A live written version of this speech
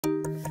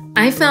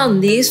I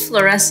found these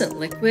fluorescent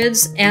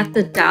liquids at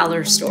the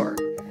dollar store.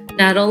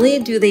 Not only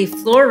do they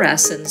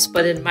fluorescence,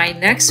 but in my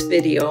next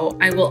video,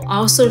 I will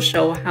also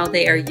show how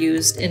they are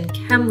used in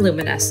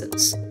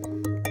chemiluminescence.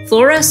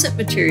 Fluorescent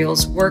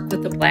materials work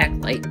with a black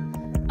light.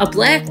 A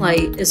black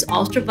light is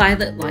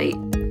ultraviolet light.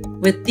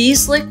 With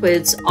these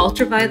liquids,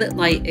 ultraviolet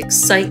light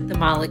excite the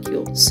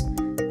molecules.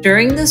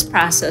 During this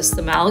process,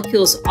 the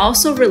molecules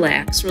also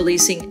relax,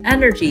 releasing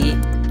energy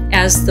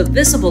as the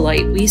visible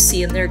light we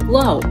see in their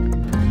glow.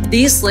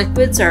 These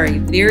liquids are a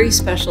very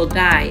special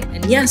dye,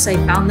 and yes, I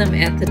found them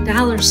at the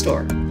dollar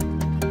store.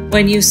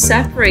 When you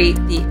separate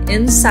the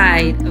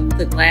inside of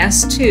the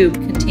glass tube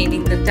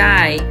containing the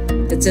dye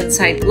that's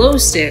inside glow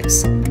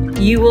sticks,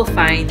 you will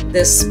find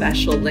this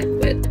special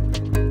liquid.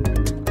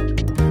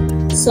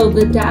 So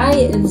the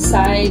dye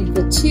inside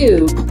the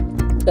tube,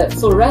 that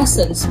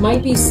fluorescence,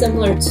 might be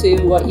similar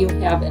to what you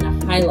have in a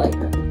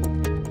highlighter.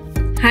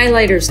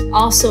 Highlighters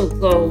also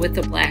glow with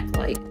a black